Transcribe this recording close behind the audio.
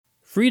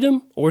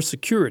Freedom or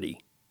security?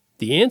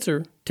 The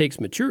answer takes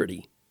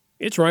maturity.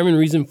 It's Rhyme and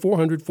Reason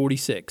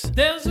 446.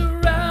 There's a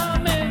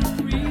rhyme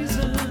and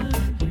reason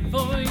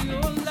for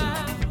your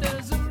life.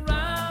 There's a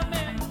rhyme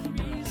and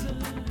reason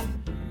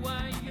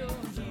why you're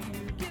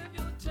here. Give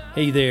your time.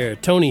 Hey there,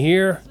 Tony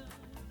here.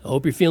 I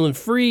hope you're feeling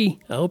free.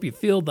 I hope you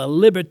feel the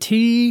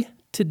liberty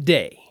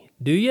today.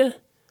 Do you?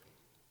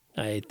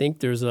 I think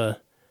there's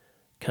a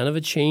kind of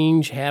a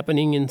change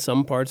happening in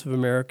some parts of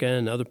America,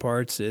 and other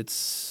parts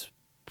it's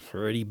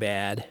pretty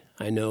bad.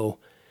 I know,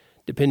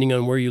 depending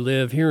on where you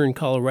live. Here in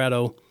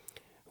Colorado,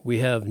 we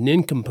have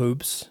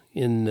nincompoops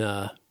in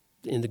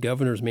the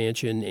governor's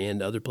mansion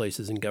and other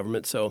places in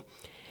government, so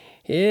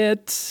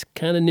it's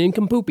kind of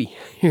nincompoopy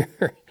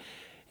here.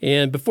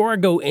 And before I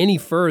go any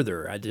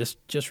further, I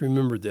just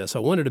remembered this. I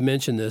wanted to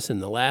mention this in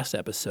the last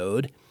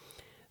episode,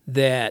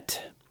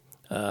 that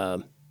a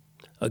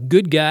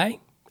good guy,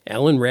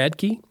 Alan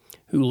Radke,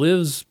 who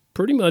lives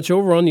pretty much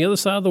over on the other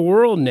side of the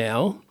world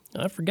now.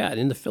 I forgot,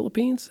 in the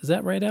Philippines? Is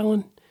that right,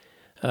 Alan?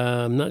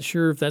 I'm not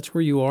sure if that's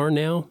where you are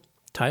now,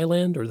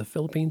 Thailand or the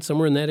Philippines,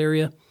 somewhere in that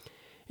area.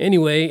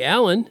 Anyway,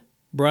 Alan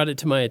brought it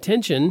to my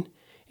attention,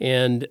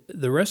 and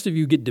the rest of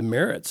you get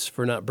demerits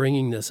for not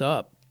bringing this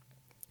up,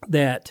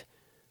 that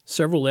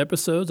several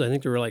episodes, I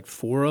think there were like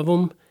 4 of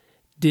them,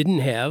 didn't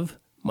have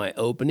my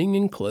opening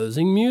and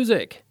closing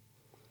music.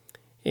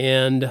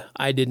 And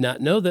I did not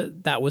know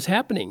that that was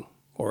happening,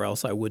 or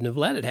else I wouldn't have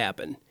let it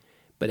happen.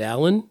 But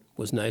Alan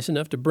was nice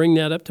enough to bring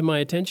that up to my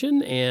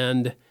attention,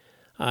 and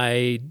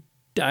I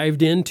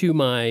dived into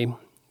my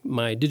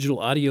digital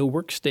audio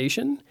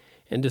workstation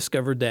and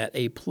discovered that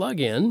a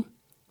plugin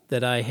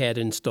that I had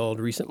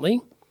installed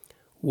recently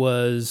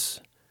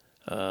was,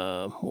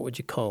 what would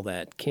you call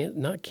that?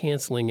 Not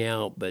canceling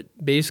out, but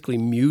basically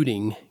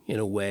muting, in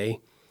a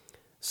way,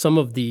 some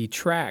of the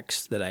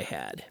tracks that I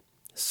had.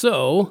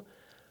 So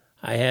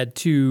I had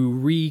to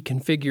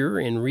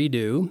reconfigure and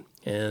redo,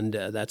 and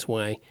that's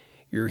why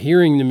you're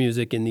hearing the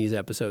music in these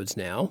episodes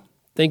now.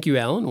 Thank you,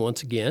 Alan,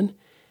 once again,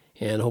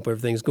 and hope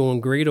everything's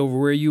going great over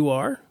where you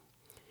are,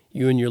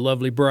 you and your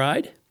lovely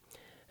bride.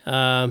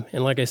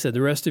 And like I said,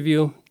 the rest of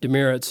you,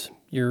 demerits,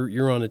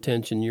 you're on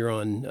attention. You're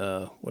on,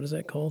 what is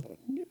that called?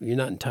 You're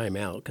not in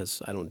timeout,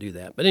 because I don't do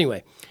that. But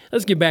anyway,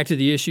 let's get back to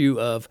the issue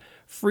of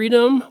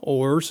freedom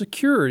or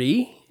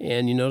security.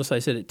 And you notice I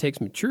said it takes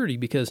maturity,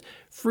 because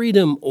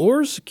freedom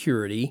or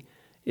security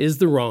is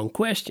the wrong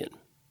question.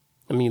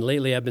 I mean,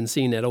 lately I've been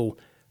seeing that old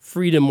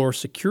freedom or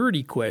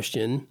security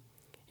question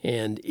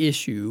and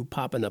issue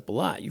popping up a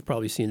lot. You've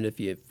probably seen it if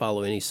you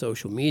follow any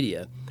social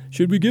media.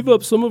 Should we give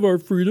up some of our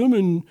freedom?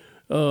 And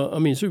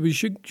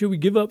should we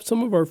give up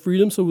some of our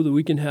freedom so that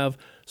we can have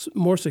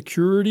more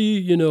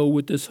security,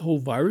 with this whole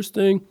virus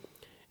thing?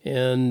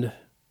 And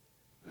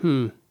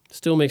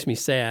still makes me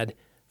sad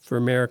for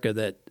America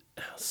that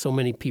so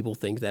many people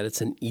think that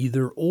it's an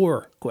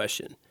either-or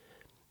question,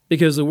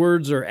 because the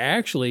words are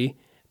actually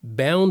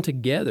bound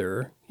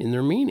together in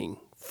their meaning.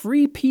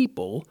 Free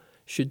people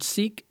should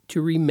seek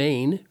to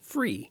remain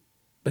free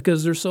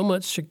because there's so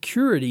much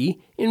security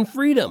in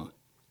freedom.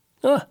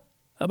 How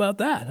about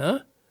that, huh?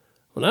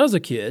 When I was a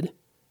kid,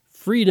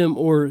 freedom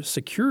or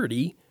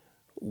security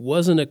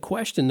wasn't a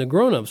question the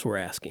grown-ups were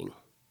asking.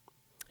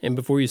 And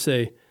before you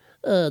say,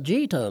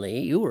 gee,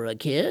 Tony, you were a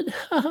kid?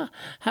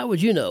 How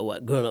would you know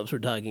what grown-ups were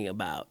talking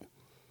about?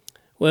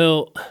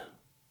 Well,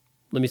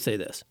 let me say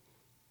this.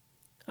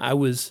 I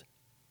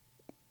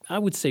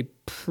would say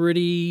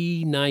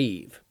pretty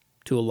naive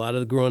to a lot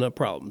of the grown-up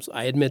problems.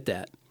 I admit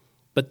that.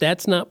 But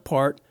that's not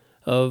part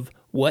of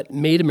what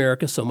made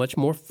America so much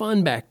more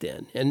fun back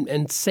then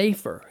and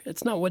safer.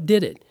 It's not what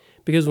did it.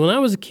 Because when I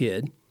was a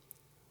kid,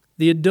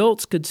 the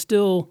adults could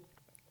still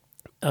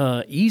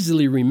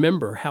easily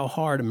remember how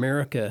hard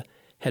America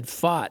had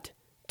fought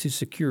to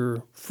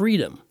secure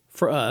freedom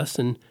for us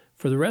and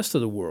for the rest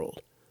of the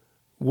world.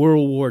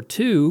 World War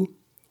II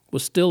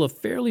was still a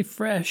fairly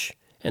fresh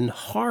and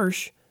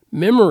harsh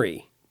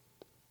memory.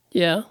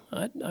 Yeah,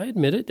 I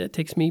admit it. That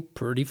takes me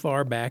pretty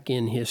far back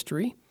in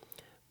history.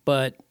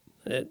 But,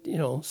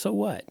 so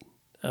what?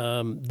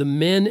 The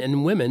men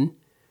and women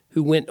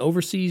who went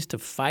overseas to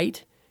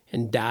fight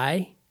and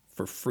die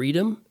for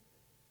freedom,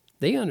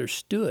 they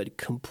understood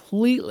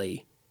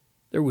completely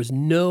there was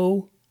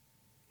no,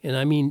 and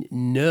I mean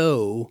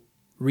no,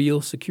 real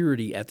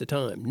security at the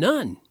time.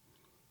 None.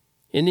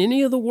 In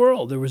any of the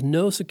world, there was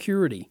no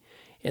security.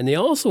 And they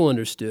also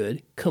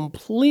understood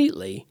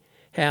completely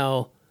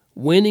how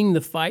winning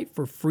the fight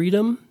for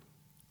freedom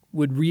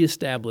would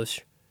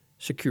reestablish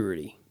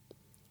security.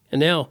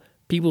 And now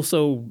people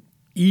so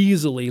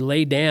easily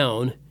lay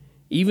down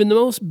even the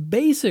most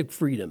basic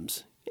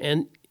freedoms.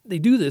 And they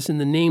do this in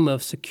the name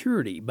of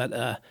security.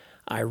 But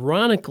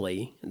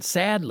ironically and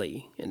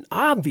sadly and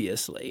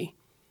obviously,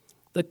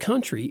 the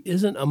country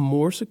isn't a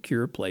more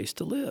secure place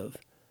to live.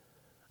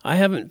 I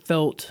haven't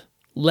felt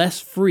less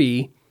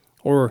free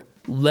or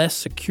less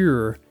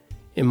secure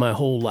in my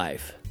whole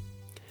life.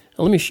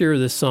 Now, let me share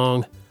this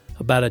song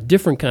about a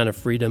different kind of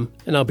freedom,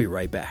 and I'll be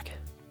right back.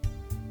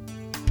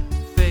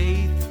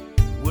 Faith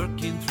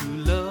working through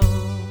love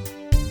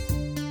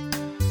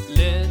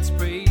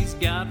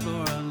God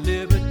for our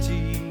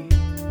liberty.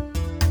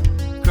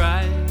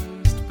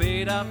 Christ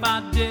paid off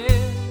our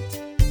debt.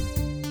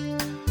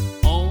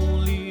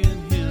 Only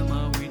in Him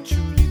are we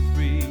truly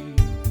free.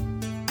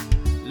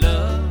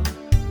 Love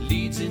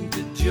leads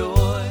into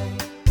joy.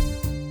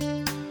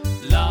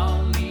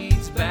 Law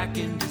leads back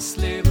into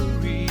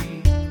slavery.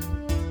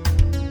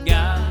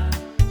 God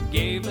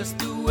gave us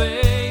the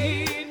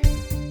way.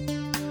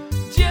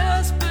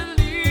 Just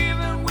believe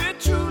and we're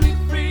truly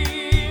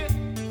free.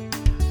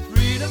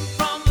 Freedom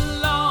from the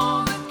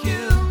law that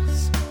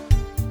kills.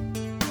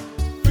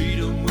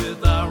 Freedom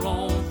with our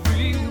own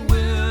free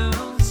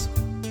wills.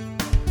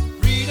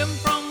 Freedom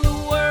from the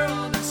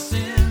world of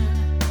sin.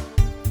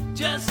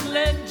 Just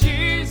let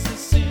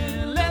Jesus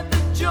in. Let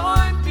the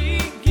joy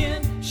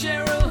begin.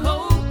 Share a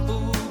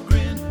hopeful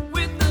grin.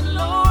 With the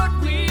Lord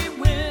we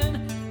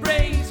win.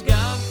 Praise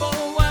God for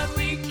what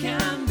we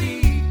can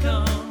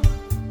become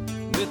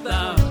with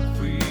our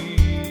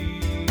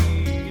freedom.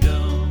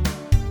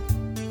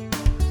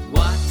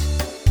 What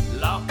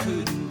law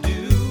couldn't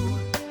do,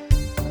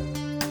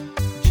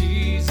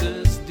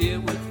 Jesus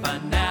did with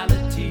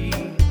finality.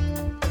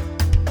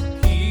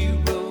 He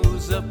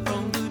rose up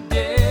from the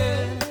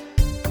dead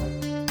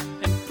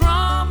and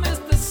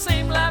promised the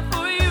same life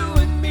for you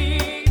and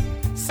me.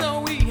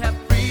 So we have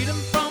freedom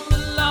from the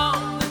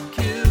law that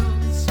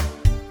kills.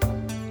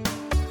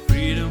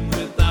 Freedom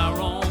with our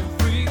own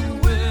free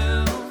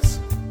wills.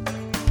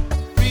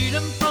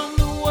 Freedom from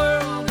the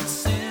world of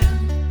sin.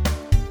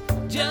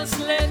 Just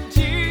let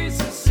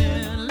Jesus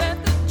in.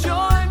 Let the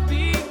joy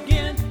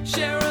begin.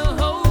 Share a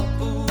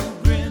hopeful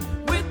grin.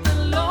 With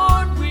the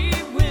Lord we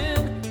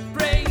win.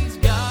 Praise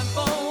God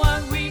for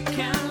what we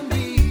can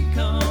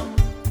become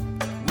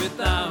with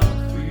our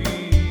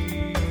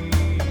freedom.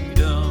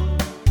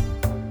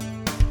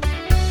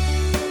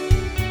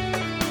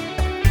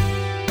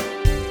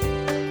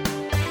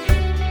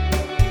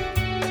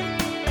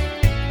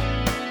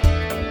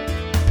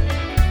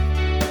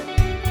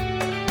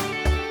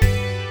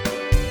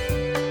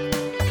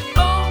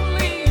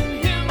 Only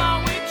in Him are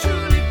we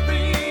truly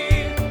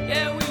free.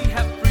 Yeah, we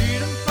have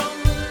freedom from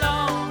the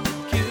law that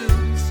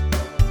kills.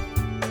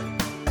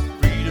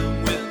 Freedom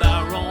with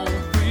our own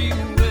free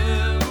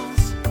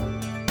wills.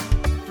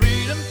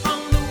 Freedom from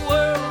the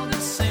world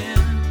of sin.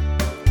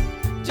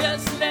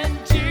 Just let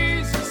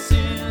Jesus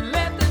in.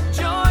 Let the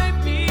joy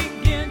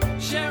begin.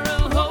 Share a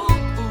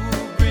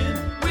hopeful grin.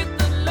 With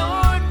the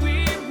Lord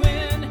we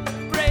win.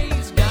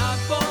 Praise God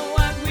for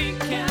what we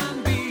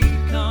can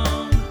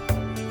become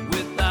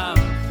with our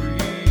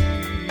freedom.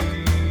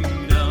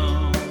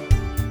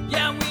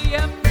 Yeah, we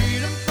have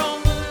freedom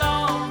from the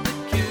law that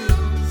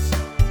kills.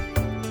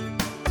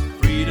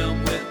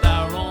 Freedom with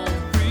our own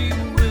free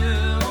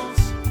wills.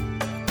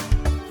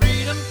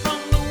 Freedom from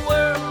the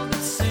world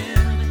of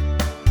sin.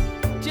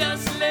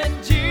 Just let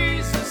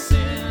Jesus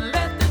in.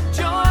 Let the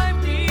joy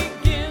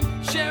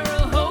begin. Share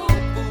a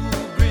hopeful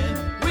grin.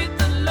 With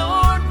the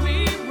Lord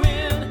we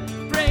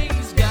win.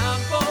 Praise God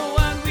for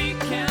what we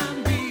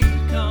can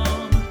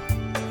become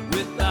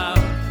with our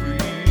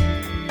freedom.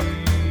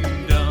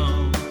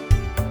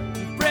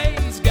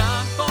 Praise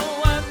God for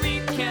what we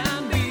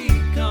can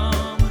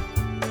become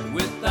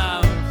with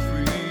our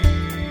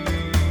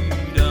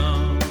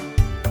freedom.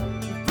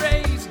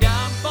 Praise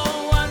God for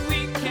what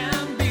we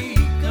can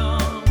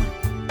become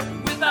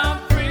with our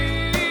freedom.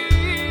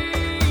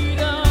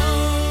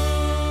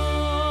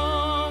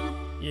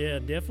 Yeah,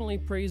 definitely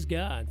praise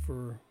God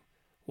for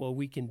what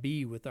we can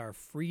be with our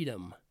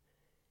freedom.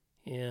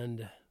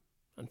 And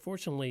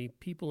unfortunately,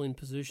 people in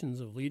positions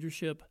of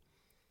leadership,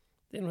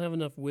 they don't have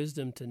enough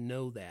wisdom to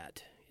know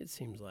that, it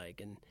seems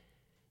like. And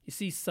you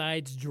see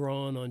sides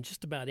drawn on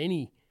just about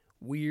any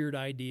weird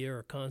idea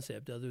or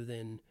concept other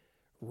than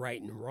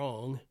right and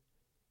wrong.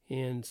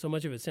 And so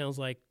much of it sounds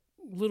like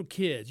little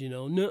kids,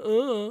 nuh-uh,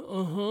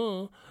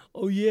 oh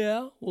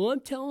yeah, well,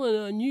 I'm telling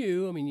on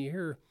you. I mean, you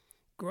hear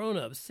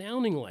grown-ups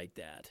sounding like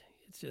that.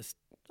 It's just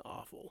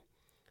awful.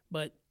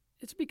 But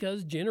it's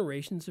because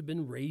generations have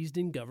been raised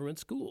in government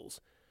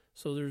schools.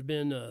 So there's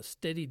been a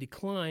steady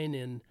decline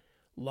in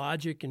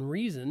logic and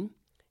reason,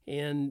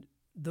 and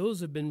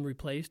those have been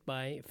replaced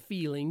by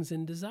feelings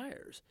and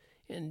desires.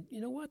 And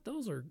you know what?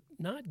 Those are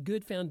not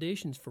good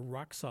foundations for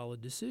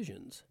rock-solid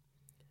decisions.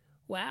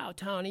 Wow,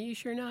 Tony, you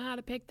sure know how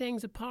to pick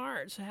things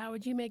apart. So how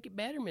would you make it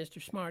better,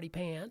 Mr. Smarty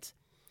Pants?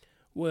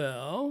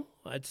 Well,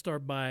 I'd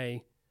start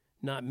by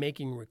not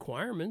making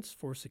requirements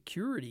for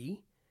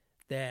security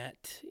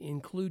that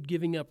include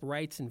giving up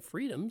rights and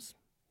freedoms.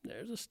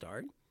 There's a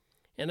start.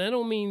 And I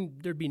don't mean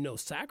there'd be no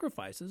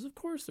sacrifices. Of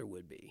course there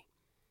would be.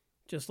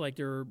 Just like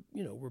there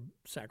were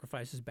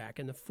sacrifices back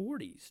in the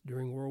 40s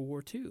during World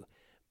War II.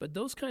 But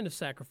those kind of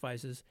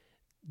sacrifices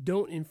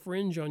don't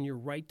infringe on your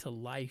right to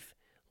life,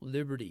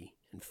 liberty,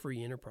 and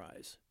free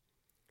enterprise.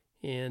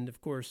 And,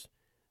 of course,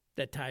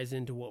 that ties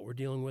into what we're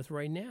dealing with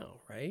right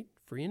now, right?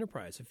 Free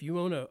enterprise. If you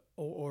own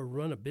or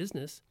run a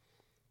business,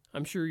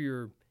 I'm sure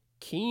you're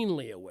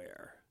keenly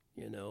aware,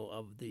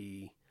 of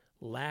the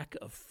lack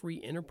of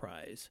free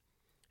enterprise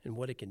and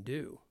what it can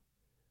do.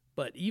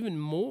 But even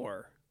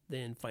more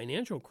than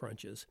financial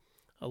crunches,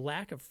 a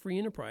lack of free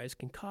enterprise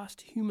can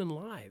cost human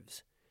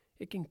lives.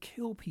 It can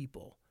kill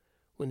people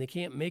when they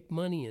can't make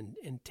money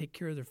and take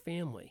care of their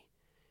family.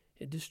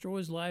 It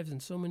destroys lives in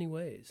so many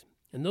ways.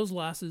 And those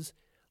losses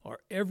are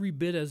every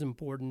bit as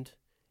important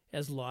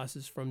as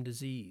losses from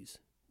disease.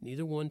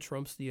 Neither one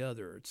trumps the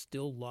other. It's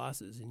still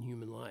losses in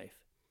human life.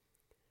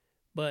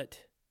 But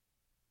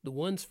the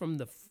ones from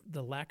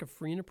the lack of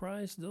free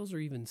enterprise, those are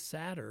even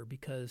sadder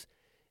because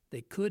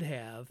they could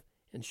have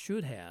and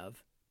should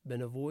have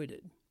been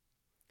avoided.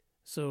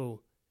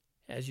 So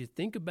as you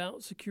think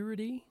about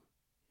security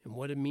and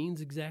what it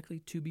means exactly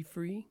to be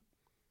free,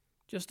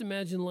 just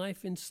imagine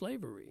life in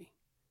slavery.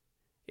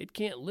 It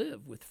can't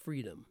live with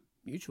freedom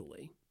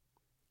mutually.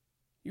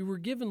 You were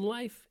given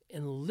life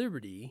and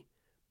liberty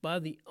by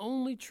the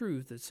only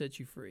truth that sets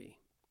you free.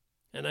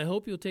 And I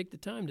hope you'll take the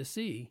time to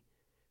see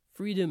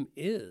freedom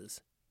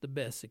is the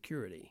best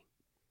security.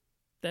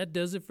 That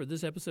does it for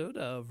this episode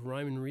of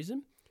Rhyme and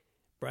Reason,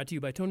 brought to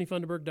you by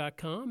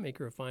TonyFunderberg.com,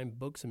 maker of fine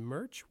books and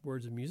merch,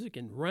 words and music,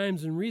 and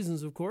rhymes and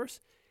reasons, of course.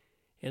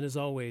 And as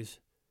always,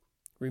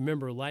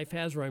 remember, life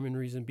has rhyme and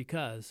reason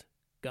because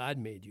God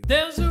made you.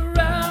 There's a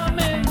rhyme